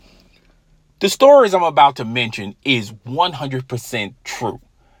The stories I'm about to mention is 100% true.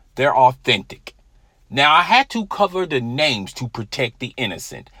 They're authentic. Now, I had to cover the names to protect the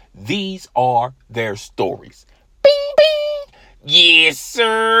innocent. These are their stories. Bing, bing. Yes, sir.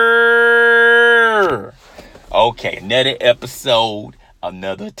 Okay, another episode,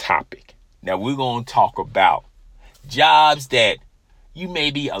 another topic. Now, we're going to talk about jobs that you may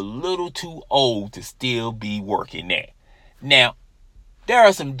be a little too old to still be working at. Now, there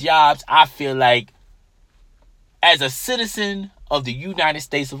are some jobs I feel like, as a citizen of the United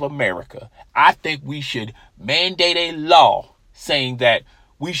States of America, I think we should mandate a law saying that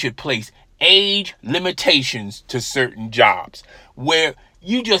we should place age limitations to certain jobs where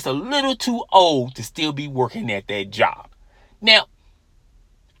you just a little too old to still be working at that job. Now,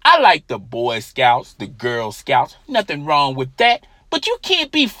 I like the Boy Scouts, the Girl Scouts, nothing wrong with that. But you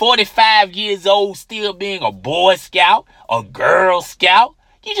can't be 45 years old still being a Boy Scout, a Girl Scout.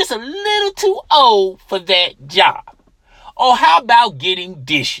 You're just a little too old for that job. Or how about getting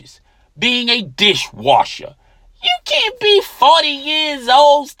dishes, being a dishwasher? You can't be 40 years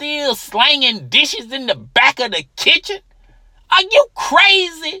old still slanging dishes in the back of the kitchen. Are you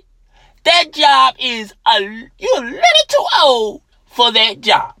crazy? That job you're a little too old for that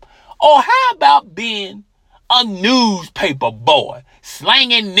job. Or how about being a newspaper boy,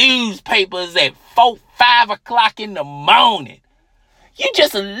 slanging newspapers at 4, 5 o'clock in the morning? You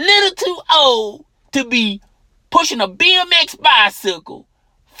just a little too old to be pushing a BMX bicycle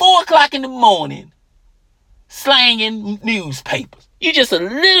 4 o'clock in the morning, slanging newspapers. You just a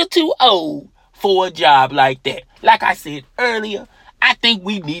little too old for a job like that. Like I said earlier, I think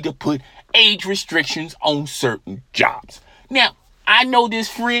we need to put age restrictions on certain jobs. Now, I know this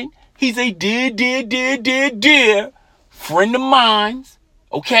friend. He's a dear friend of mine,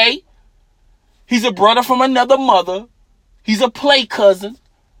 okay? He's a brother from another mother. He's a play cousin.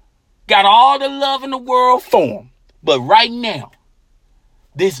 Got all the love in the world for him. But right now,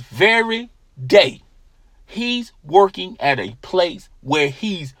 this very day, he's working at a place where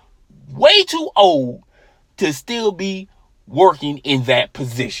he's way too old to still be working in that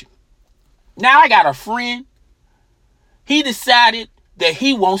position. Now, I got a friend. He decided that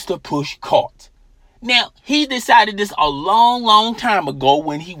he wants to push carts. Now, he decided this a long time ago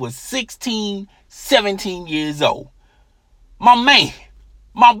when he was 16, 17 years old. My man,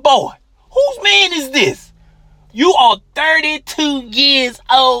 my boy, whose man is this? You are 32 years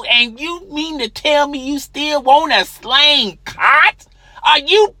old and you mean to tell me you still want to slang carts? Are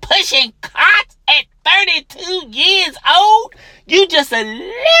you pushing carts at 32 years old? You just a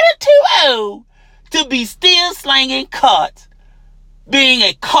little too old to be still slanging carts, being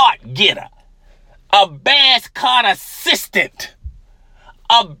a cart getter, a bass cart assistant,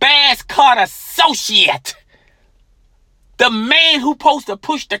 a bass cart associate, the man who's supposed to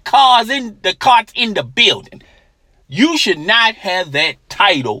push the carts in the building. You should not have that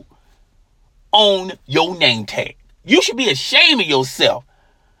title on your name tag. You should be ashamed of yourself.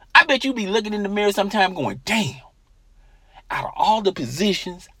 I bet you be looking in the mirror sometime going, damn, out of all the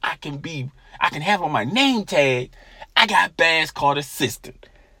positions I can have on my name tag, I got bass cart assistant.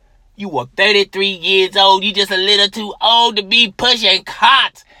 You are 33 years old. You just a little too old to be pushing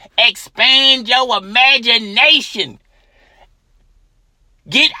carts. Expand your imagination.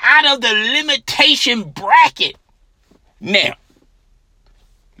 Get out of the limitation bracket. Now,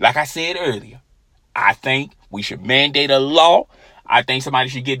 like I said earlier, I think we should mandate a law. I think somebody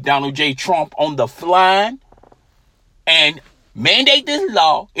should get Donald J. Trump on the fly and mandate this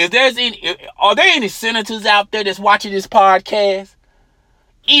law. Are there any senators out there that's watching this podcast?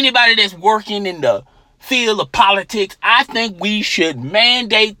 Anybody that's working in the field of politics? I think we should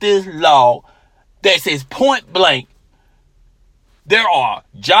mandate this law that says point blank, there are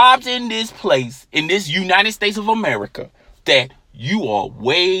jobs in this place, in this United States of America, that you are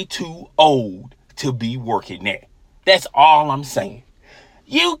way too old to be working at. That's all I'm saying.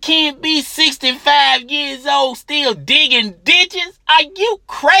 You can't be 65 years old still digging ditches. Are you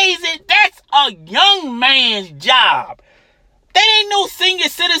crazy? That's a young man's job. That ain't no senior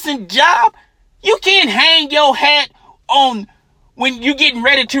citizen job. You can't hang your hat on when you're getting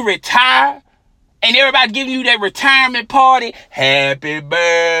ready to retire and everybody giving you that retirement party. Happy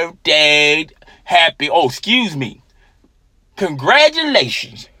birthday.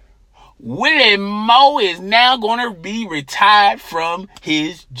 Congratulations. Willie Moe is now going to be retired from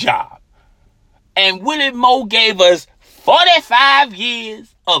his job. And Willie Moe gave us 45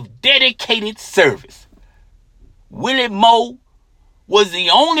 years of dedicated service. Willie Moe was the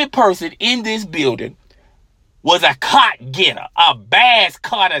only person in this building was a cart getter, a bass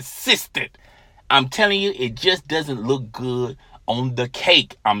cart assistant. I'm telling you, it just doesn't look good on the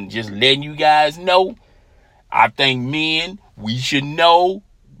cake. I'm just letting you guys know. I think men, we should know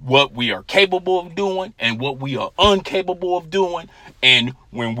what we are capable of doing and what we are incapable of doing, and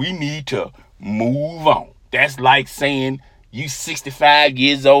when we need to move on. That's like saying you 65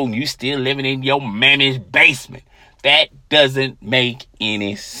 years old and you still living in your mammy's basement. That doesn't make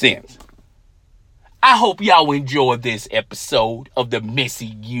any sense. I hope y'all enjoyed this episode of the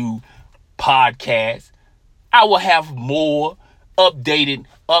Missy You podcast. I will have more uploading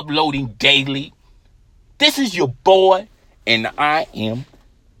daily. This is your boy, and I am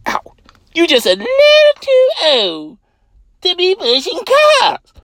out. You just a little too old to be pushing cars.